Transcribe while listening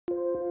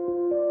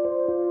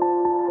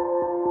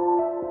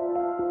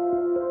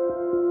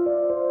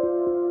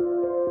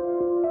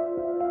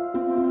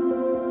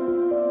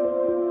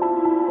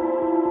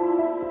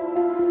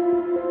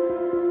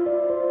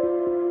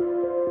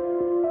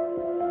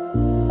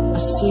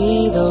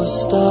see those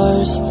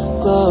stars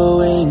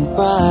glowing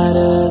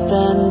brighter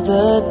than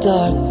the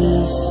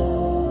darkness.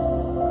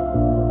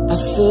 I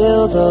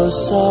feel those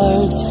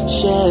hearts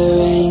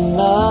sharing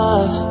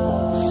love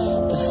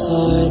the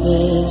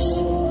farthest.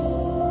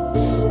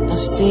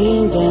 I've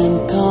seen them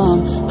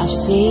come, I've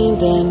seen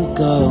them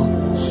go,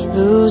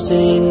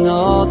 losing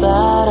all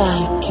that I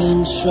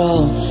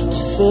control. To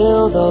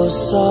feel those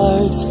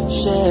hearts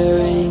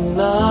sharing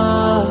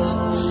love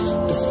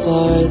the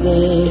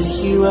farthest.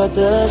 If you are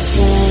the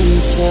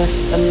center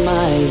of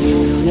my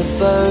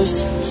universe,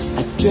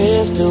 I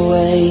drift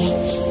away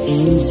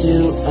into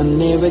a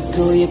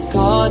miracle. You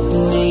caught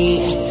me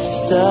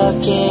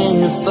stuck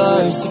in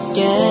reverse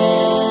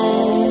again.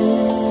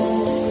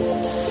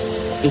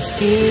 If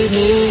you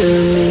knew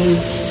me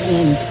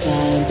since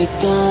time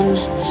begun,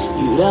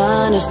 you'd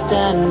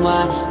understand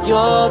why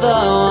you're the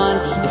one.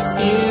 If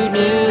you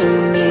knew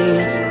me,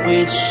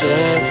 we'd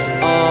share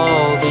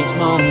all these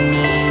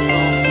moments.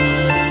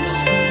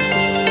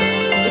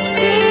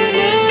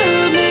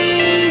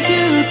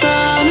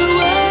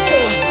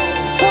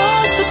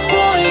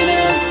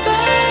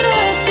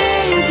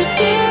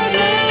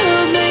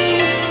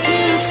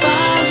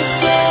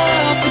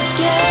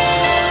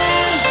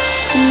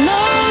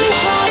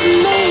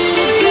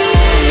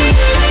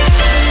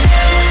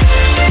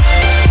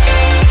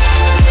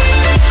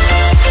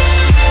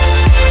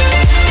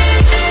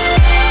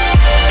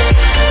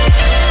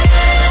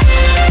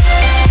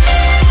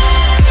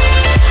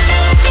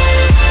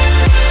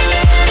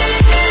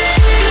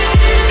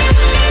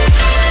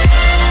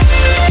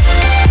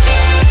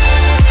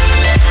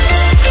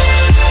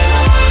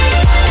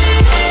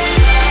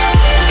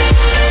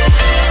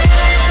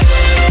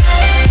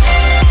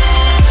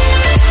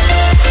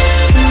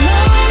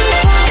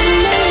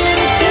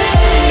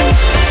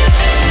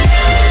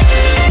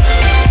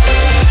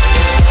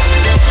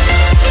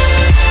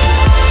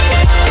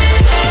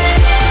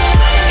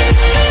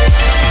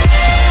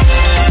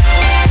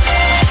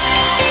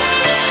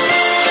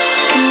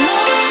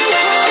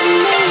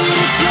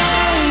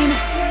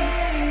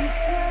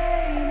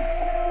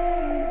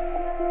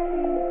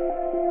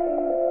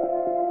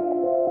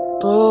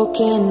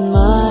 Broken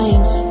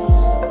minds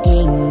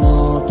in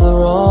all the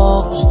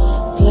wrong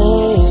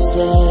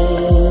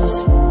places.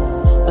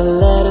 A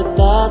letter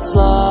that's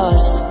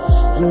lost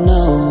and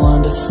no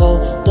wonderful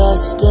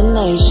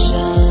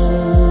destination.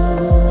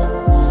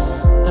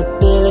 A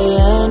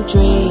billion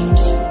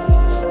dreams,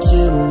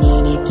 too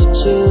many to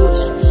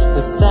choose.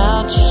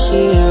 Without you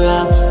here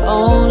I'll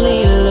only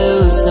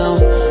lose. No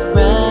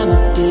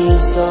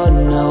remedies or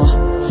no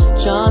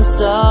chance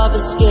of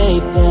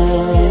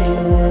escaping.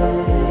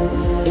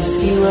 If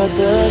you are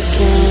the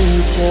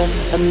center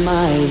of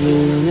my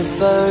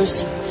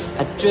universe,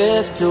 I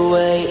drift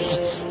away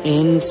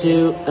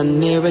into a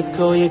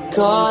miracle. You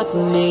caught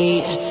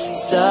me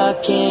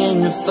stuck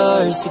in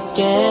reverse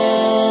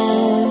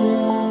again.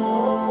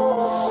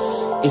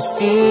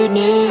 If you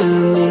knew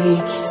me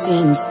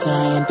since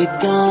time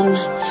begun,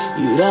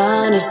 you'd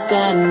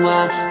understand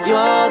why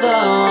you're the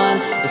one.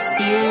 If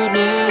you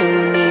knew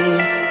me,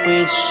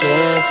 we'd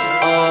share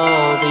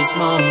all these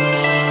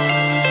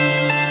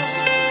moments.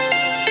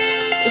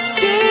 If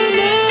you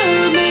knew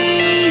me,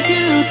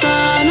 you'd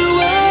run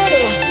away.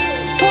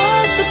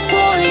 What's the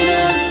point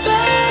of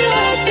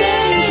better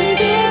days? If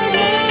you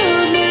knew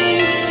me,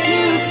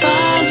 you'd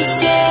find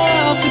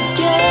yourself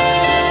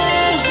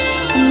again.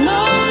 And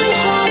only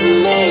have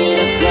made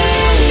a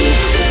plan.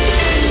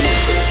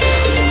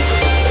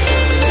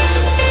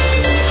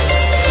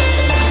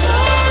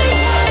 Only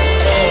have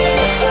made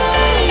a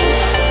plan.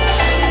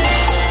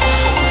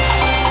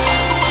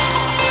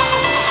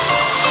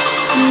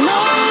 And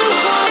only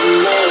have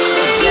made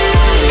a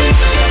plan.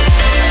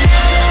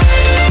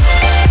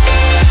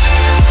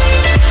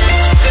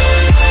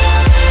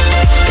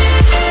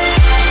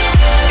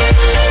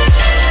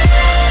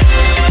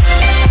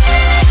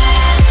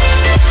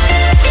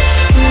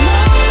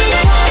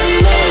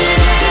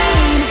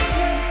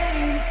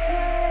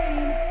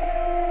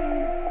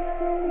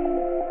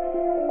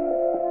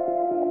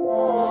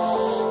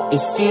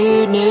 If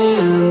you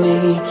knew me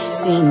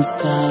since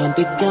time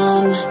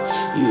begun,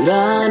 you'd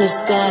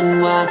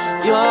understand why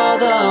you're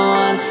the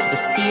one.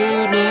 If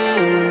you knew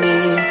me,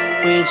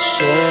 we'd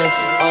share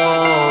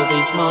all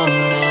these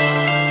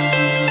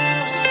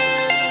moments.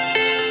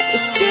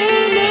 If you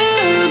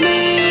knew me,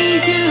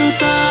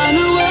 you'd run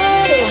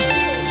away.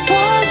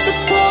 What's the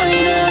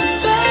point of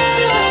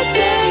better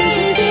days?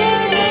 If you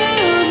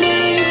knew me,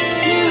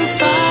 you'd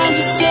find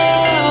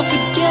yourself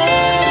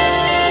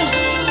again.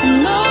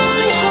 And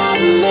only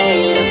have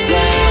made a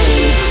plan.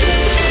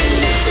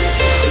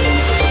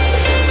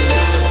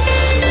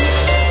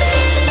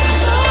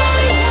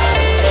 Only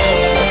have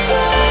made a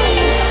plan.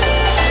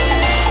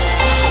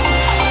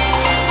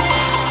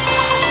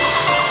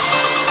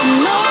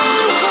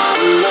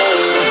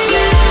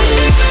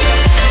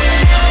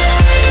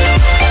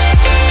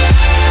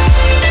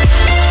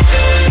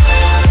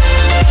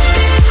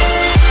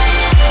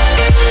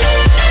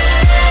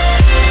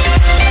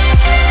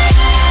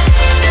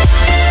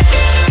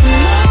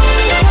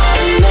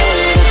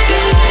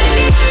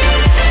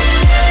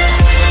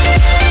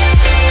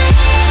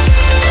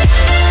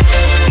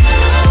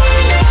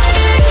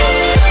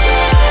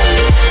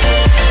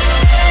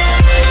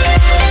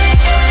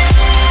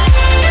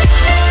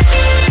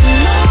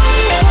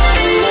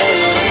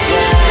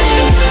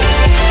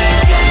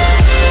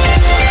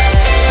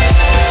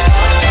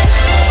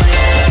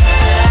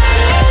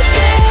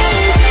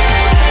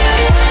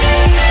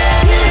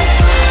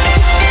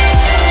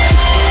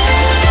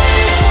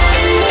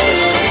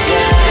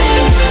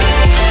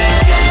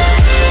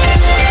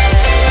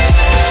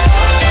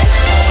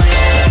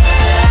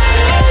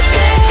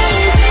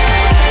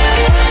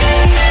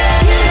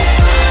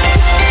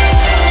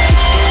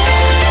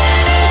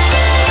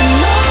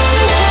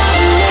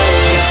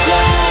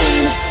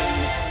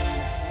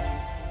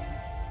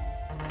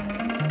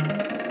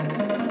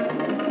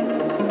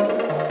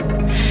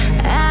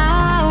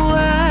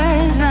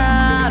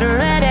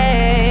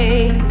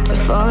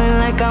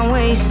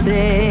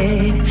 wasted.